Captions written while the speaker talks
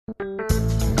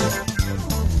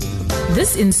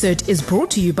This insert is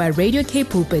brought to you by Radio K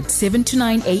Pulpit 7 to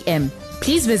 9 a.m.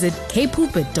 Please visit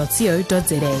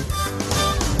kpulpit.co.za.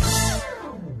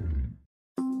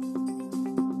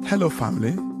 Hello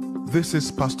family, this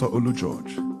is Pastor Olu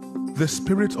George. The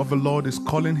Spirit of the Lord is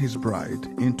calling His bride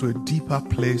into a deeper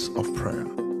place of prayer.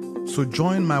 So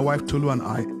join my wife Tolu and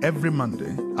I every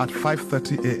Monday at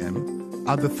 5:30 a.m.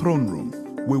 at the throne room.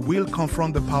 We will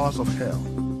confront the powers of hell.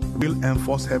 We'll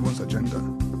enforce heaven's agenda.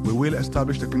 We will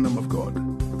establish the kingdom of God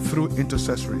through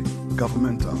intercessory,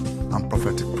 governmental, and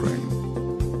prophetic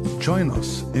praying. Join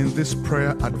us in this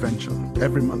prayer adventure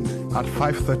every Monday at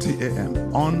 5:30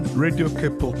 a.m. on Radio K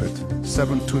Pulpit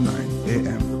 729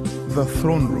 a.m. The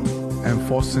Throne Room,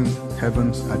 enforcing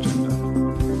heaven's agenda.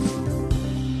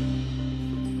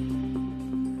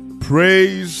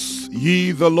 Praise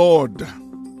ye the Lord.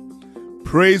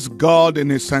 Praise God in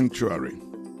His sanctuary.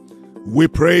 We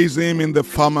praise Him in the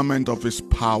firmament of His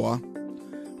power.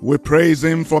 We praise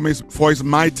Him for His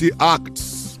mighty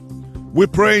acts. We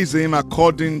praise Him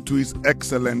according to His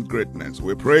excellent greatness.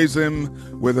 We praise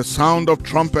Him with the sound of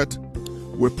trumpet.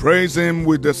 We praise Him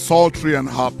with the psaltery and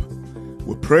harp.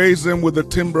 We praise Him with the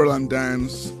timbrel and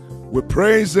dance. We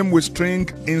praise Him with string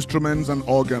instruments and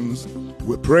organs.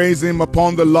 We praise Him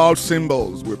upon the loud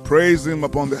cymbals. We praise Him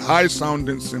upon the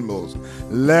high-sounding cymbals.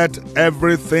 Let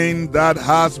everything that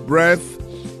has breath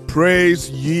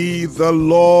praise ye the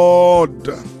Lord.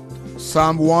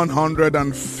 Psalm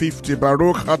 150.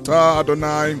 Baruch atah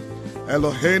Adonai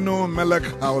Eloheinu melech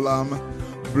haolam.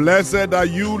 Blessed are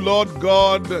you, Lord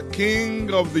God,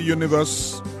 King of the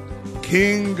universe,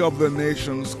 King of the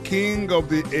nations, King of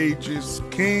the ages,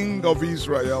 King of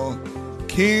Israel,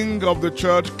 King of the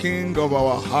church, King of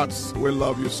our hearts. We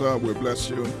love you, sir. We bless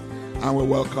you. And we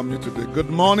welcome you today. Good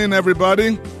morning,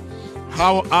 everybody.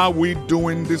 How are we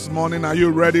doing this morning? Are you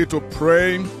ready to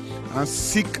pray and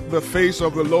seek the face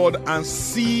of the Lord and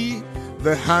see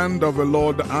the hand of the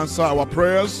Lord answer our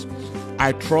prayers?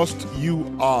 I trust you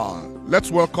are.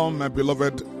 Let's welcome my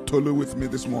beloved Tolu with me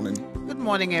this morning. Good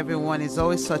morning, everyone. It's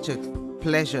always such a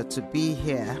pleasure to be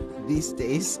here these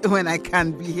days when I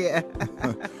can be here.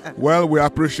 Well, we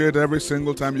appreciate every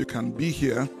single time you can be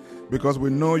here, because we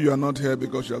know you are not here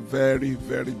because you're very,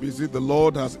 very busy. The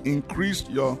Lord has increased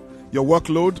your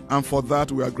workload, and for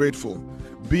that we are grateful.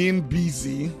 Being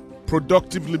busy,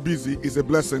 productively busy, is a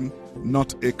blessing,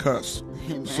 not a curse.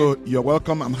 Amen. So you're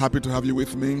welcome. I'm happy to have you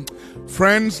with me.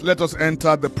 Friends, let us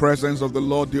enter the presence of the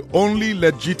Lord the only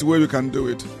legit way we can do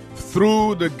it,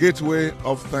 through the gateway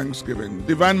of thanksgiving.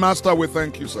 Divine Master, we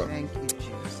thank you, sir. Thank you,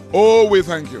 Jesus. Oh, we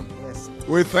thank you. Yes.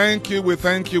 We thank you, we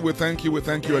thank you, we thank you, we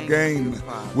thank you again.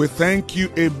 Father. We thank you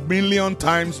 1,000,000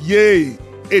 times, yea,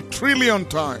 1,000,000,000,000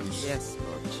 times. Yes,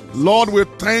 Lord Jesus. Lord, we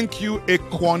thank you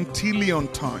 1,000,000,000,000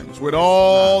 times. With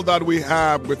all that we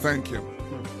have, we thank you.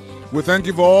 We thank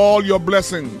you for all your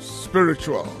blessings,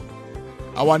 spiritual.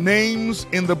 Our names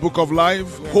in the book of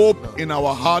life, Yes, hope Lord. in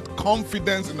our heart,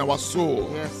 confidence in our soul,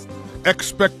 Yes,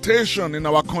 expectation in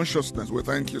our consciousness. We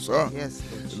thank you, sir, yes,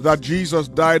 Lord Jesus. that Jesus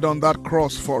died on that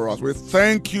cross for us. We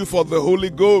thank you for the Holy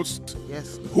Ghost,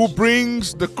 Yes, Lord who Jesus.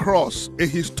 brings the cross, a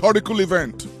historical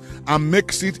event, and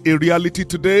makes it a reality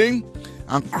today,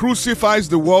 and crucifies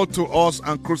the world to us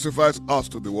and crucifies us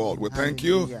to the world. We thank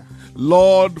you, Hallelujah.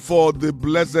 Lord, for the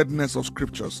blessedness of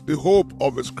scriptures, the hope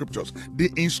of the scriptures, the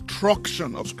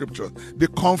instruction of scripture, the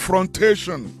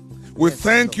confrontation. We Yes,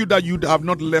 thank Lord. you that you have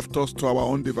not left us to our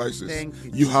own devices. Thank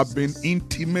you, You have been Jesus.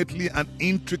 intimately and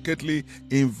intricately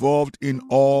involved in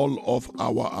all of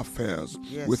our affairs.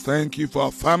 Yes. We thank you for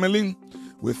our family.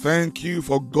 We thank you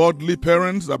for godly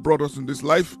parents that brought us in this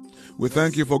life. We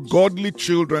thank you for godly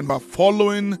children who are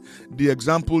following the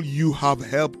example you have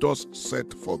helped us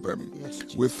set for them. Yes,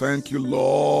 Jesus. We thank you,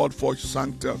 Lord, for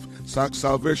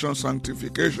salvation,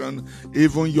 sanctification,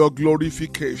 even your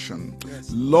glorification. Yes.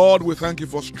 Lord, we thank you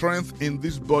for strength in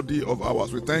this body of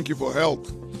ours. We thank you for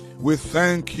health. We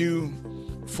thank you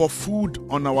for food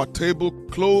on our table,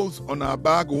 clothes on our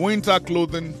back, winter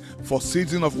clothing for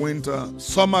season of winter,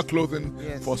 summer clothing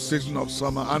Yes. for season of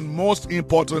summer, and most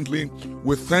importantly,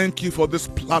 we thank you for this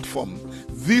platform,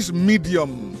 this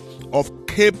medium of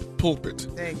Cape Pulpit,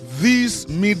 Thank you. this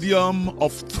medium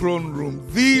of throne room,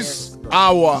 this Yes, Lord.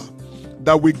 hour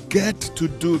that we get to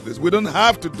do this. We don't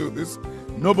have to do this.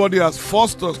 Nobody has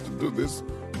forced us to do this.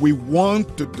 We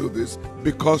want to do this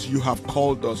because you have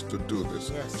called us to do this.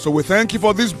 Yes. So we thank you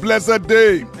for this blessed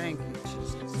day, Thank you,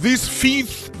 Jesus. this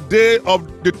 5th day of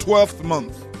the 12th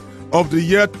month of the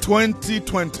year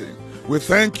 2020. We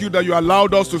thank you that you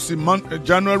allowed us to see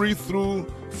January through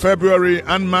February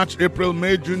and March, April,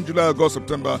 May, June, July, August,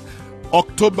 September,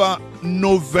 October,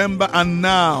 November, and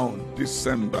now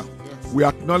December. Yes. We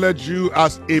acknowledge you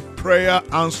as a prayer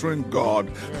answering God.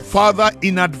 Father,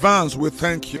 in advance, we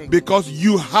thank you because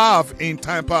you have in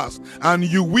time past and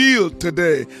you will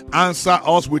today answer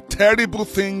us with terrible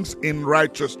things in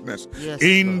righteousness.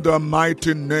 In the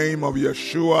mighty name of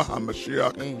Yeshua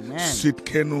HaMashiach. Amen.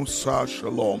 Sitkenu Sa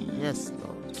Shalom. Yes,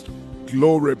 Lord.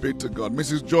 Glory be to God.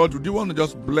 Mrs. George, would you want to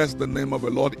just bless the name of the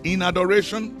Lord in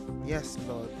adoration? Yes,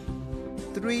 Lord.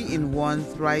 3 in 1,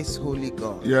 thrice holy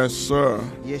God. Yes, sir.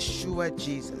 Yeshua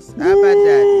Jesus.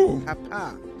 Abadad.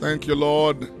 Papa. Thank you,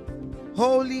 Lord.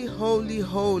 Holy, holy,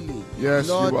 holy. Yes,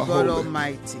 Lord you are God holy.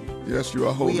 Almighty. Yes, you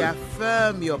are holy. We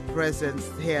affirm your presence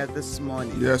here this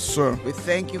morning. Yes, sir. We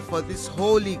thank you for this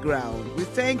holy ground. We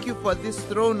thank you for this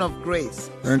throne of grace.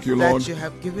 Thank you, Lord. That you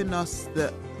have given us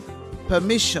the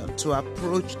permission to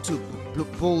approach to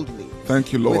boldly.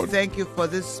 Thank you, Lord. We thank you for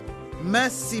this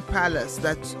mercy palace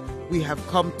that we have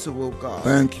come to, O God.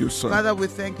 Thank you, sir. Father, we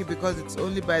thank you because it's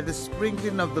only by the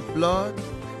sprinkling of the blood,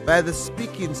 by the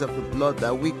speakings of the blood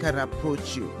that we can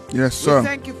approach you. Yes, sir. We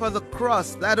thank you for the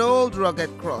cross, that old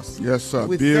rugged cross. Yes, sir.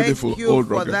 We Beautiful thank you old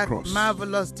for rugged that cross.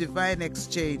 marvelous divine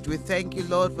exchange. We thank you,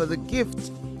 Lord, for the gift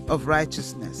of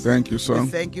righteousness. Thank you, sir. We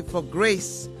thank you for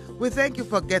grace. We thank you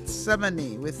for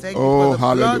Gethsemane. We thank you Oh, for the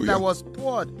hallelujah. blood that was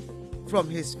poured from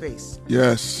his face.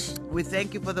 Yes. We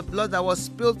thank you for the blood that was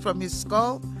spilled from his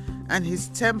skull and his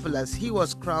temple as he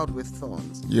was crowned with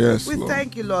thorns. Yes, We Lord.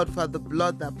 thank you, Lord, for the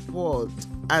blood that poured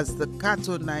as the cat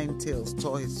o' nine tails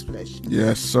tore his flesh.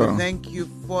 Yes, sir. We thank you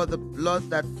for the blood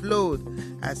that flowed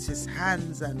as his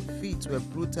hands and feet were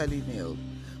brutally nailed.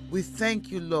 We thank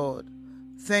you, Lord.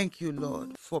 Thank you,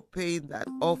 Lord, for paying that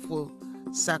awful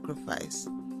sacrifice.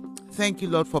 Thank you,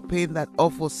 Lord, for paying that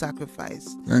awful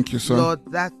sacrifice. Thank you, sir. Lord,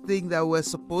 that thing that we're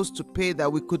supposed to pay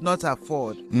that we could not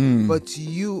afford. But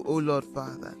you, O Lord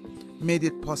Father, made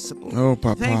it possible. Oh,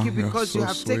 Papa, thank you you're because so you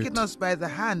have sweet. taken us by the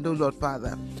hand, O Lord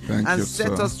Father, Thank and you,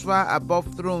 set sir. us far above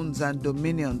thrones and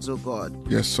dominions, O God.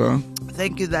 Yes, sir.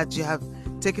 Thank you that you have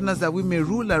taken us that we may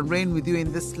rule and reign with you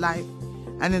in this life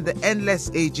and in the endless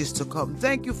ages to come.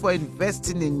 Thank you for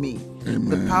investing in me Amen.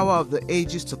 the power of the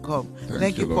ages to come.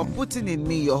 Thank you for Lord. putting in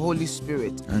me your Holy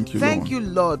Spirit. Thank you, Thank Lord. you,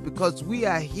 Lord, because we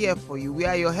are here for you. We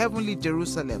are your heavenly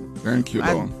Jerusalem. Thank you,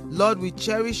 Lord. And Lord, we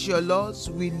cherish your laws.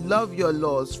 We love your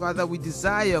laws. Father, we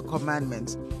desire your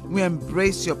commandments. We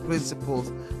embrace your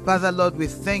principles. Father, Lord, we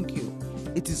thank you.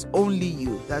 It is only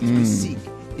you that we seek.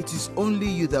 It is only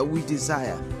you that we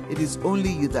desire. It is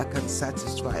only you that can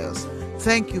satisfy us.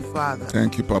 Thank you, Father.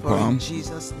 Thank you, Papa. For in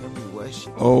Jesus' name we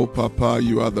worship. Oh, Papa,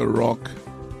 you are the rock.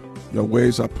 Your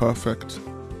ways are perfect.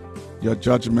 Your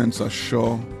judgments are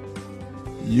sure.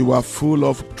 You are full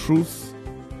of truth.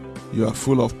 You are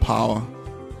full of power.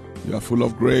 You are full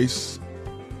of grace.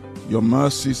 Your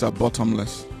mercies are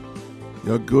bottomless.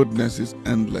 Your goodness is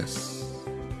endless.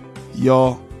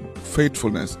 Your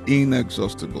faithfulness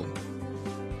inexhaustible.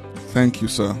 Thank you,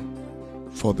 sir,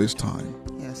 for this time.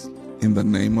 Yes. In the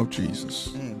name of Jesus.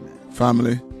 Amen.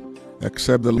 Family,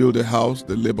 except the build a house,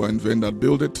 they labor in vain that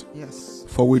build it. Yes.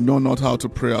 For we know not how to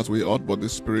pray as we ought, but the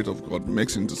Spirit of God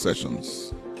makes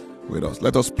intercessions with us.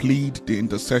 Let us plead the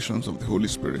intercessions of the Holy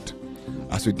Spirit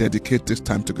as we dedicate this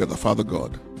time together. Father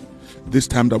God, this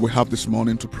time that we have this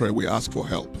morning to pray, we ask for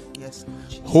help. Yes, Lord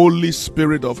Jesus. Holy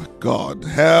Spirit of God,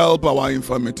 help our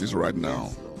infirmities right now.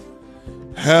 Yes,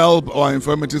 Lord. Help our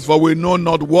infirmities, for we know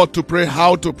not what to pray,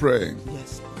 how to pray.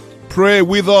 Yes, Lord. Pray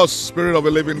with us, Spirit of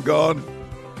the living God.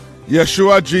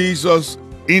 Yeshua Jesus,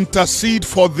 intercede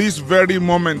for this very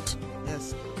moment.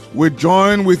 Yes. We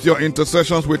join with your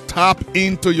intercessions. We tap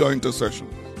into your intercession.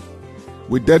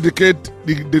 We dedicate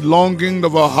the longing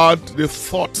of our heart, the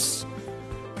thoughts,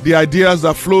 the ideas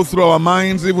that flow through our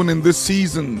minds even in this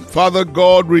season. Father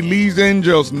God, release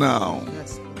angels now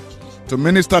Yes, Lord Jesus. to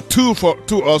minister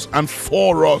to us and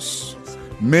for us.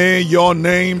 May your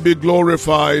name be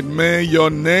glorified. May your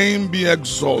name be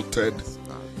exalted. Yes,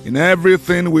 Father. In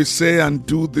everything we say and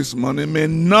do this morning, may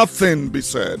nothing be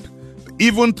said,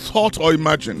 even thought or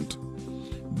imagined,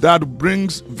 that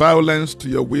brings violence to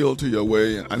your will, to your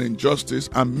way, and injustice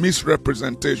and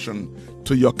misrepresentation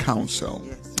to your counsel.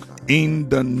 Yes, Father. In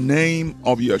the name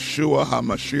of Yeshua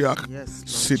HaMashiach,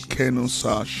 Yes, Lord Sitkenu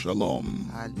Sa Shalom.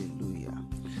 Hallelujah.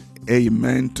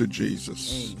 Amen to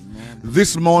Jesus. Amen.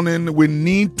 This morning, we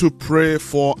need to pray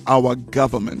for our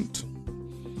government.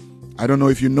 I don't know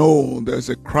if you know, there's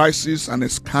a crisis and a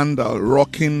scandal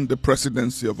rocking the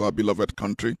presidency of our beloved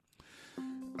country.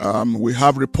 We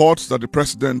have reports that the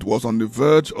president was on the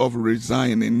verge of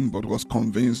resigning, but was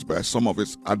convinced by some of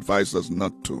his advisors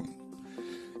not to.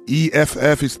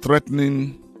 EFF is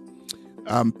threatening.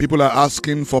 People are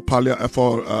asking for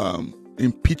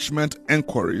impeachment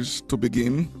inquiries to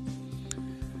begin.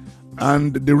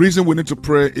 And the reason we need to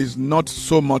pray is not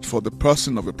so much for the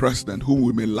person of the president whom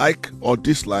we may like or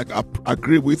dislike,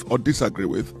 agree with or disagree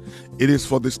with. It is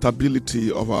for the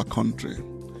stability of our country.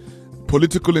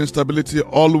 Political instability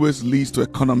always leads to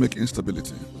economic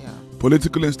instability. Yeah.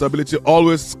 Political instability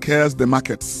always scares the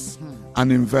markets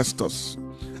and investors.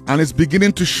 And it's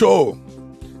beginning to show.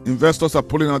 Investors are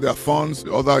pulling out their funds.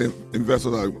 Other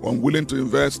investors are unwilling to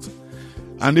invest.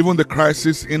 And even the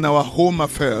crisis in our home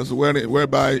affairs,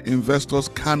 whereby investors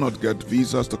cannot get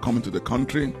visas to come into the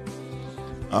country.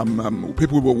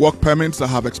 People with work permits that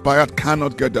have expired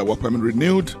cannot get their work permit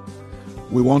renewed.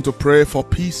 We want to pray for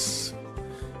peace.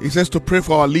 He says to pray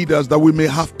for our leaders that we may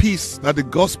have peace, that the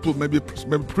gospel may be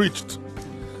preached,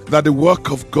 that the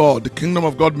work of God, the kingdom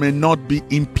of God may not be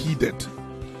impeded.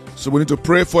 So we need to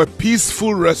pray for a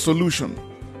peaceful resolution,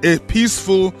 a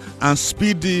peaceful and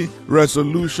speedy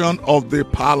resolution of the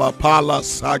Pala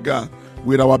saga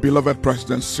with our beloved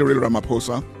President Cyril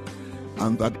Ramaphosa,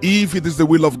 and that if it is the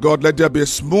will of God, let there be a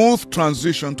smooth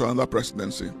transition to another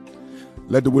presidency.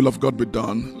 Let the will of God be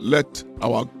done. Let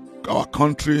our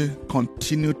country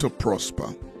continue to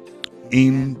prosper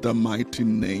in the mighty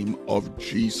name of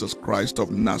Jesus Christ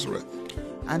of Nazareth.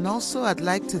 And also, I'd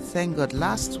like to thank God.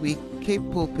 Last week, Cape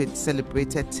Pulpit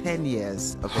celebrated 10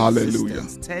 years of Hallelujah.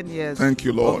 existence. 10 years Thank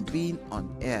you, Lord. of being on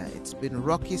air. It's been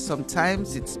rocky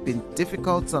sometimes, it's been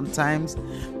difficult sometimes,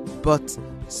 but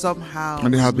somehow...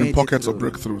 And there have been made it pockets of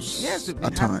through. breakthroughs Yes, we've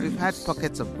had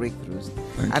pockets of breakthroughs.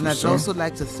 Thank and you, I'd sir. also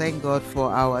like to thank God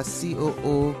for our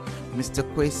COO, Mr.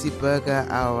 Kwesi Berger,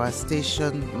 our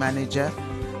station manager,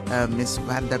 Ms.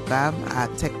 Vanderbam, our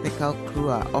technical crew,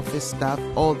 our office staff,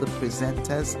 all the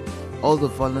presenters, all the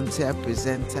volunteer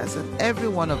presenters, and every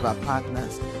one of our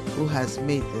partners who has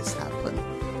made this happen.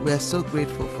 We are so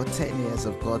grateful for 10 years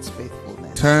of God's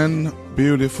faithfulness. 10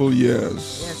 beautiful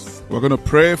years. Yes. We're going to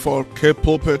pray for Cape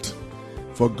Pulpit,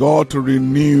 for God to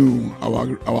renew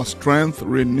our strength,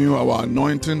 renew our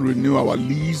anointing, renew our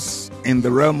lease in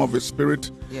the realm of the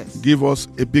Spirit. Yes. Give us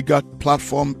a bigger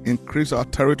platform, increase our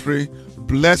territory,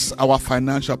 bless our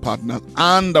financial partners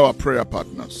and our prayer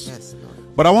partners. Yes,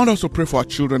 Lord. But I want us to pray for our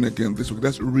children again this week.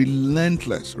 There's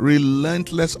relentless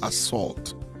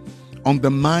assault on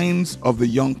the minds of the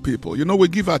young people. You know, we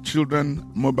give our children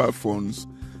mobile phones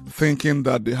thinking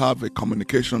that they have a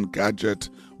communication gadget,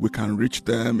 we can reach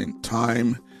them in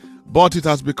time, but it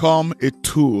has become a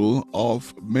tool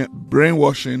of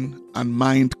brainwashing and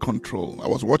mind control. I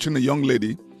was watching a young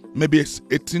lady, maybe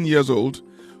 18 years old,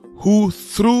 who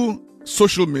through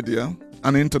social media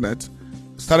and internet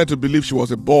started to believe she was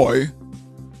a boy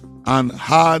and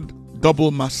had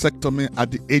double mastectomy at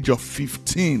the age of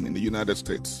 15 in the United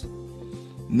States.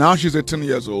 Now she's 18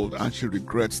 years old and she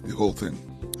regrets the whole thing.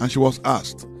 And she was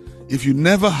asked, if you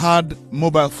never had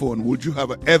mobile phone, would you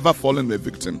have ever fallen a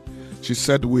victim? She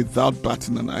said, without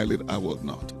batting an eyelid, I would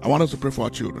not. I want us to pray for our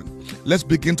children. Let's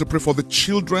begin to pray for the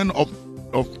children of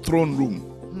throne room.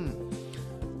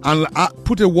 And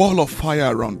put a wall of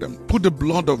fire around them. Put the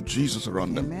blood of Jesus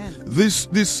around them. Amen.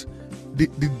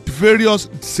 The various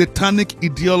satanic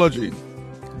ideology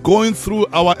going through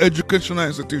our educational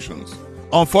institutions.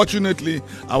 Unfortunately,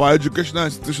 our educational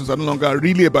institutions are no longer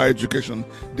really about education.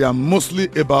 They are mostly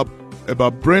about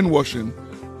brainwashing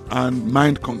and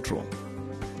mind control.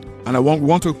 And we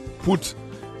want to put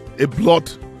a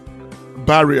blood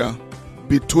barrier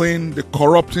between the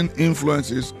corrupting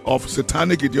influences of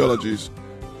satanic ideologies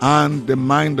and the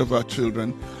mind of our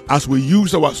children, as we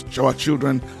use our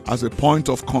children as a point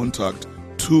of contact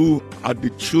to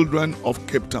the children of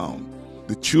Cape Town,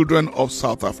 the children of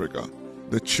South Africa,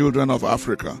 the children of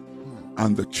Africa,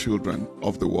 and the children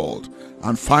of the world.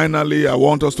 And finally, I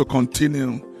want us to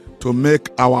continue to make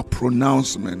our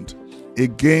pronouncement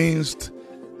against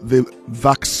the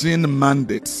vaccine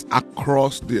mandates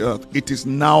across the earth. It is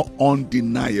now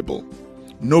undeniable.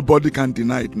 Nobody can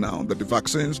deny it now that the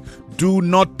vaccines do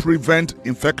not prevent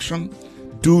infection,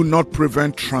 do not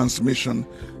prevent transmission.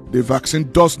 The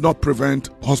vaccine does not prevent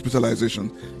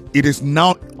hospitalization. It is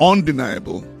now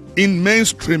undeniable in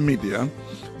mainstream media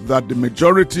that the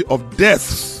majority of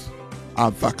deaths are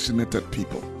vaccinated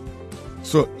people.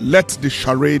 So let the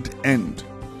charade end.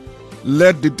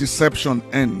 Let the deception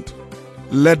end.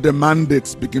 Let the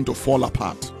mandates begin to fall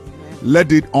apart. Let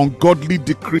the ungodly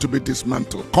decree to be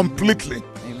dismantled completely.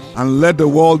 And let the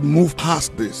world move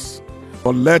past this.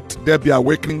 But let there be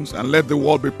awakenings and let the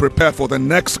world be prepared for the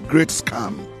next great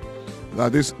scam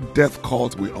that this death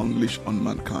cult will unleash on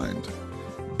mankind.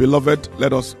 Beloved,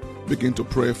 let us begin to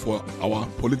pray for our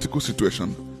political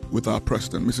situation with our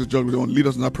president. Mrs. George, will you lead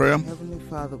us in our prayer? Heavenly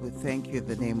Father, we thank you in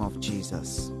the name of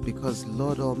Jesus, because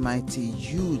Lord Almighty,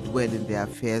 you dwell in the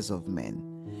affairs of men.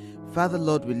 Father,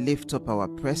 Lord, we lift up our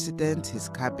president, his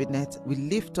cabinet. We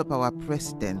lift up our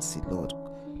presidency, Lord,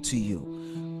 to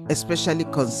you, especially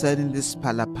concerning this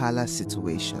Pala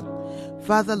situation.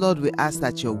 Father, Lord, we ask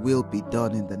that your will be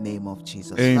done in the name of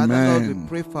Jesus. Amen. Father, Lord, we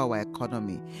pray for our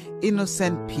economy.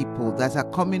 Innocent people that are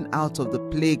coming out of the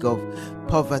plague of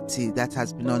poverty that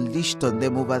has been unleashed on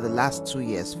them over the last 2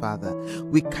 years, Father.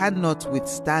 We cannot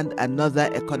withstand another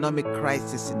economic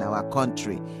crisis in our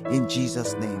country, in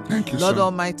Jesus' name. Thank you, Lord sir.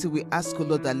 Almighty, we ask, O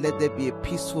Lord, that let there be a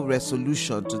peaceful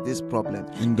resolution to this problem.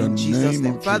 In the Jesus' name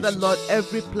name. of Father, Jesus. Lord,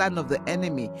 every plan of the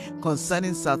enemy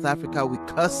concerning South Africa, we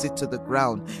curse it to the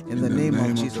ground in the name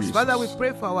of Jesus. Father, we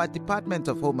pray for our Department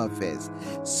of Home Affairs.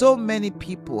 So many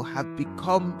people have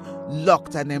become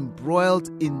locked and embroiled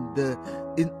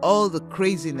in all the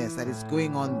craziness that is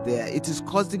going on there. It is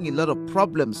causing a lot of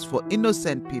problems for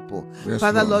innocent people. Yes,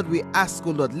 Father, Lord. Lord, we ask,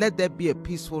 oh Lord, let there be a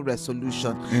peaceful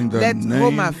resolution. In the Let name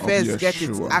Home of Affairs get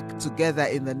its Yeshua. act together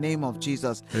in the name of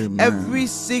Jesus. Amen. Every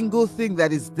single thing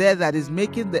that is there that is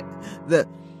making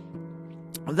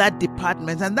that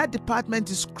department, and that department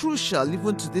is crucial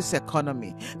even to this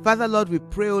economy. Father, Lord, we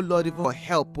pray, oh Lord, even for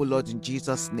help, oh Lord, in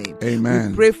Jesus' name. Amen.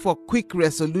 We pray for quick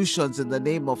resolutions in the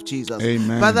name of Jesus.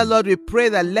 Amen. Father, Lord, we pray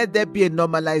that let there be a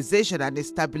normalization and a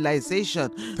stabilization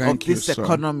Thank of you, this sir.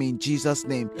 economy in Jesus'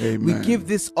 name. Amen. We give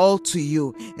this all to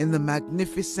you in the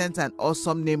magnificent and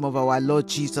awesome name of our Lord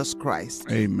Jesus Christ.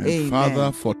 Amen. Amen.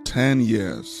 Father, for 10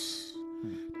 years,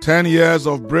 10 years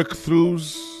of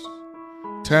breakthroughs,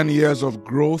 10 years of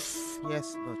growth,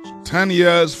 Yes, Lord Jesus. 10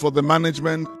 years for the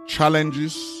management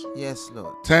challenges, Yes,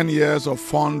 Lord. 10 years of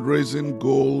fundraising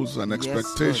goals and Yes, Lord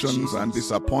expectations and Jesus.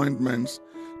 disappointments,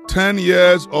 10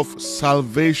 years of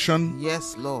salvation,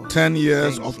 Yes, Lord. 10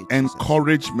 years Thank of you, Jesus.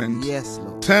 encouragement, Yes,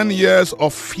 Lord. 10 years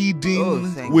of feeding Oh,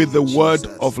 thank with you, the word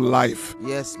Jesus. of life,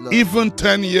 Yes, Lord. even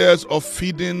 10 years of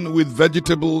feeding with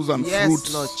vegetables and Yes,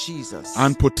 fruits Lord Jesus.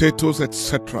 and potatoes,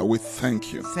 etc. We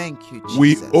thank you. Thank you, Jesus.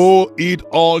 We owe it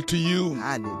all to you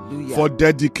Hallelujah. for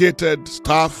dedicated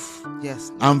staff Yes,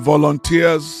 Lord. and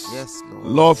volunteers. Yes, Lord.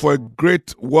 Lord, for a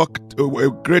great work, a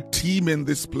great team in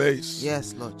this place.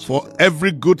 Yes, Lord Jesus. For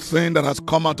every good thing that has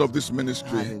come out of this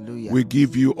ministry, Hallelujah. we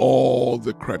give you all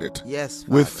the credit. Yes,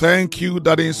 We Father. thank you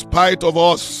that in spite of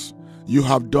us, you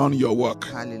have done your work.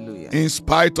 Hallelujah. In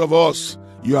spite of us,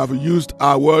 you have used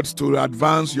our words to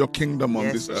advance your kingdom on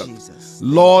Yes, this earth. Jesus.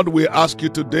 Lord, we ask you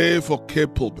today for K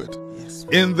Pulpit. Yes,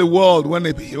 In the world, when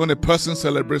a person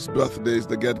celebrates birthdays,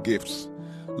 they get gifts.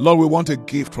 Lord, we want a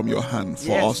gift from your hand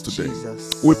for Yes, us today.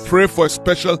 Jesus. We pray for a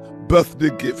special birthday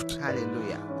gift.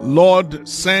 Hallelujah. Lord,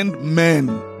 send men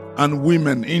and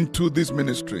women into this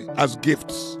ministry as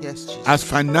gifts, Yes, Jesus. as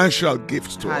financial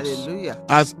gifts to Hallelujah. us,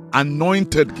 as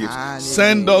anointed gifts.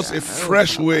 Send us a Hallelujah.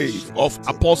 fresh Oh, wave of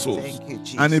apostles Thank you,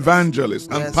 Jesus. and evangelists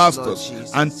Yes, and pastors Lord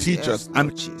Jesus. and teachers Yes, Lord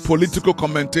and Jesus. political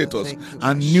commentators Thank you,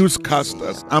 and Master.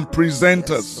 newscasters and presenters.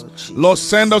 Yes, Lord Jesus. Lord,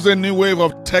 send us a new wave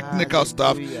of technical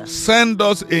staff. Hallelujah. Send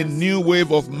us a Yes, new Lord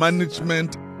wave of Jesus.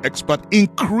 management expert.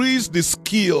 Increase the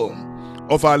skill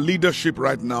of our leadership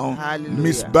right now. Hallelujah.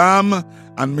 Miss Bam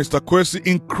and Mr. Kwesi,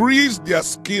 increase their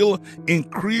skill,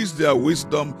 increase their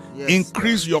wisdom, Yes,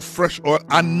 increase your fresh oil,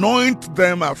 anoint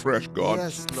them afresh, God,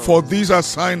 Yes, Lord. for this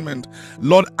assignment.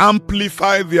 Lord,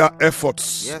 amplify their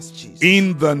efforts. Yes, Jesus.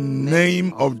 In the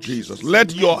name of Jesus.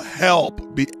 Let your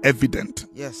help be evident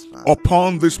Yes, Father.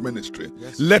 upon this ministry.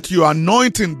 Yes, Let your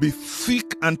anointing be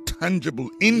thick and tangible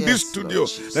in Yes, this studio. Lord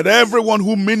Jesus. That everyone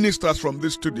who ministers from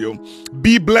this studio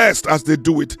be blessed as they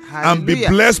do it, and be Hallelujah.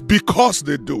 blessed because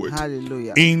they do it.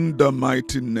 Hallelujah. In the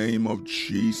mighty name of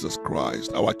Jesus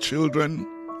Christ. Our children,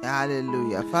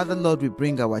 Hallelujah. Father, Lord, we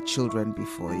bring our children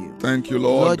before you. thank you,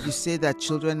 Lord. Lord, you say that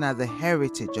children are the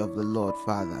heritage of the Lord,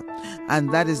 Father.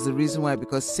 And that is the reason why,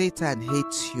 because Satan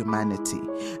hates humanity.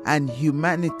 And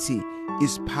humanity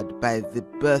is powered by the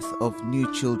birth of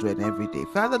new children every day.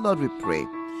 Father, Lord, we pray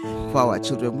for our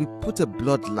children. We put a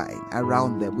bloodline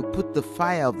around them. We put the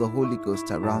fire of the Holy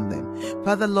Ghost around them.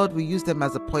 Father, Lord, we use them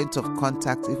as a point of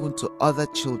contact even to other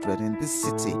children in this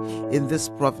city, in this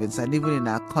province, and even in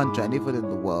our country, and even in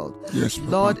the world. Yes, Papa.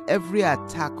 Lord, every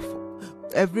attack,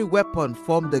 every weapon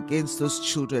formed against those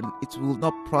children, it will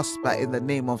not prosper in the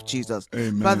name of Jesus.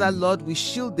 Amen. Father, Lord, we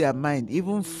shield their mind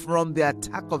even from the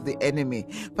attack of the enemy.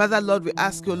 Father, Lord, we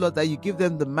ask you, Lord, that you give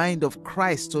them the mind of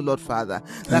Christ, oh Lord, Father,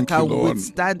 that Thank you, can Lord.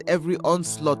 withstand every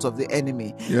onslaught of the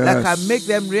enemy, that Yes. can make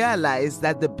them realize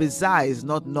that the bizarre is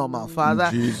not normal, Father,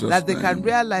 Jesus' that they can name.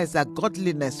 realize that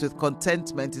godliness with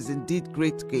contentment is indeed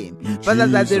great gain. In Father,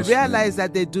 that they Jesus' realize name.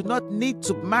 that they do not need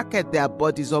to market their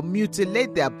bodies or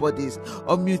mutilate their bodies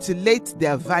or mutilate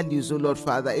their values, oh Lord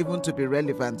Father, even to be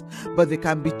relevant, but they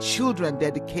can be children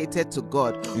dedicated to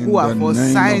God, who are for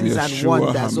signs and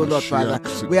wonders, oh Lord Father.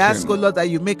 We ask, oh Lord, that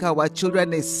you make our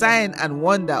children a sign and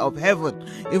wonder of heaven,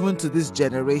 even to this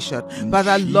generation.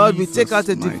 Father, Lord, we take out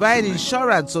a divine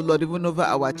insurance, oh Lord, even over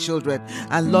our children.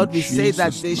 And Lord, we say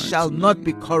that they shall not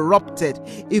be corrupted,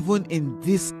 even in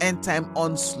this end time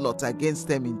onslaught against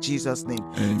them, in Jesus' name.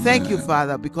 Amen. Thank you,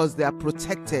 Father, because they are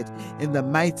protected in the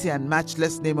mighty and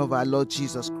matchless name of our Lord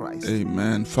Jesus Christ.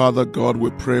 Amen. Father God, we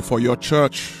pray for your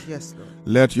church. Yes, Lord.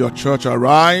 Let your church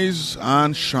arise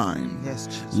and shine. Yes,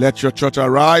 Jesus. Let your church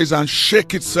arise and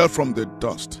shake itself from the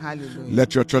dust. Hallelujah.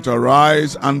 Let your church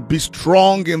arise and be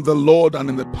strong in the Lord and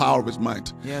in the power of his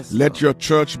might. Yes, Let Lord. your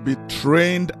church be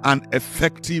trained and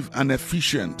effective and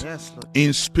efficient Yes, Lord.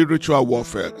 in spiritual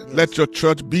warfare. Let your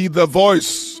church be the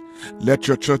voice. Let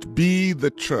your church be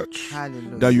the church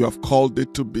Hallelujah. that you have called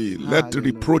it to be. Let the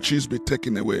Hallelujah. reproaches be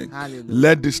taken away. Hallelujah.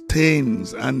 Let the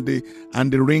stains and the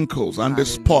wrinkles and the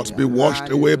spots be washed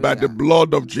away by the Hallelujah.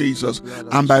 blood of Jesus The blood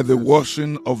of and by the Jesus.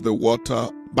 washing of the water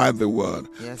by the word.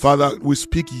 Yes, Father, we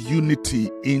speak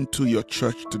unity into your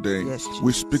church today. Yes,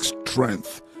 We Jesus. speak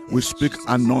strength. We Yes, speak Jesus.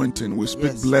 anointing. We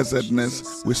speak Yes, blessedness.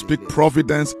 Jesus. We speak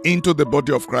providence into the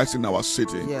body of Christ in our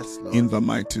city. Yes, Lord. In the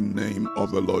mighty name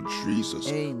of the Lord Jesus.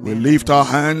 Amen. We lift our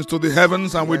hands to the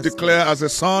heavens and we Yes, declare Lord. as the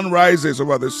sun rises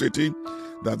over the city,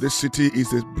 that this city is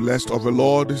the blessed of the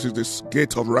Lord. This is the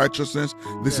gate of righteousness.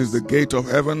 This is the gate of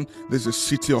heaven. This is the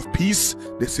city of peace,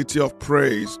 the city of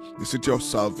praise, the city of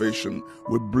salvation.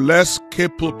 We bless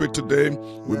Cape Pulpit today.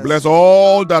 We bless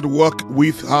all that work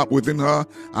with her, within her,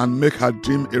 and make her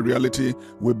dream a reality.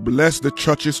 We bless the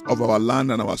churches of our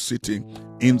land and our city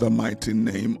in the mighty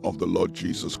name of the Lord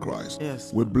Jesus Christ.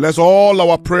 Yes. We bless all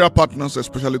our prayer partners,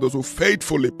 especially those who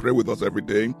faithfully pray with us every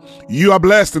day. You are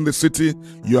blessed in the city.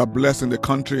 You are blessed in the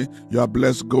country. You are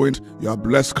blessed going. You are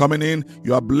blessed coming in.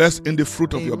 You are blessed in the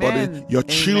fruit of your body. Amen. Your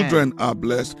Amen. children are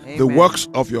blessed. The Amen. works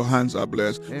of your hands are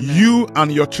blessed. Amen. You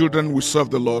and your children will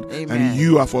serve the Lord. Amen. And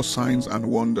you are for signs and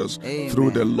wonders Amen. through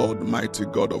the Lord mighty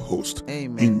God of hosts.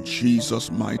 Amen. In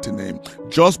Jesus' mighty name.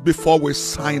 Just before we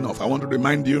sign off, I want to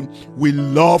remind you, we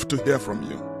love to hear from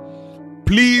you.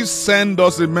 Please send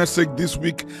us a message this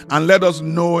week and let us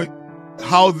know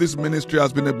how this ministry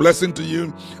has been a blessing to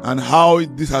you and how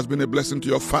this has been a blessing to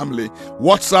your family.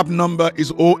 WhatsApp number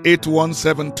is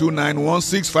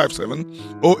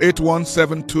 0817291657,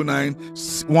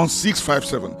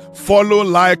 0817291657. Follow,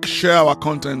 like, share our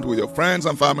content with your friends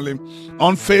and family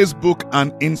on Facebook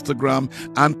and Instagram.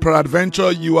 And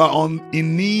peradventure you are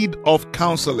in need of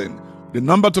counseling, the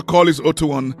number to call is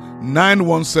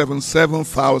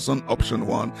 021-917-7000 option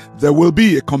 1. There will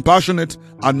be a compassionate,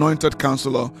 anointed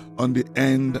counselor on the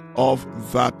end of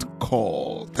that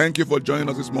call. Thank you for joining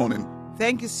us this morning.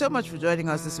 Thank you so much for joining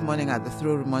us this morning at the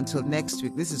Throne Room. Until next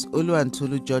week, this is Olu and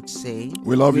Tolu George saying,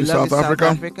 We love you, South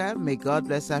Africa. May God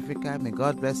bless Africa. May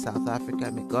God bless South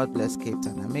Africa. May God bless Cape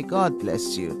Town. And may God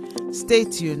bless you. Stay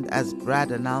tuned as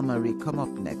Brad and Almarie come up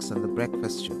next on The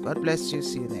Breakfast Show. God bless you.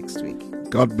 See you next week.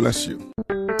 God bless you.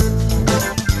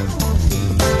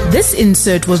 This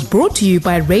insert was brought to you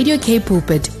by Radio Cape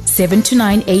Pulpit, 7 to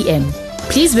 9 a.m.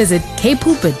 Please visit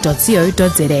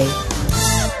kpulpit.co.za.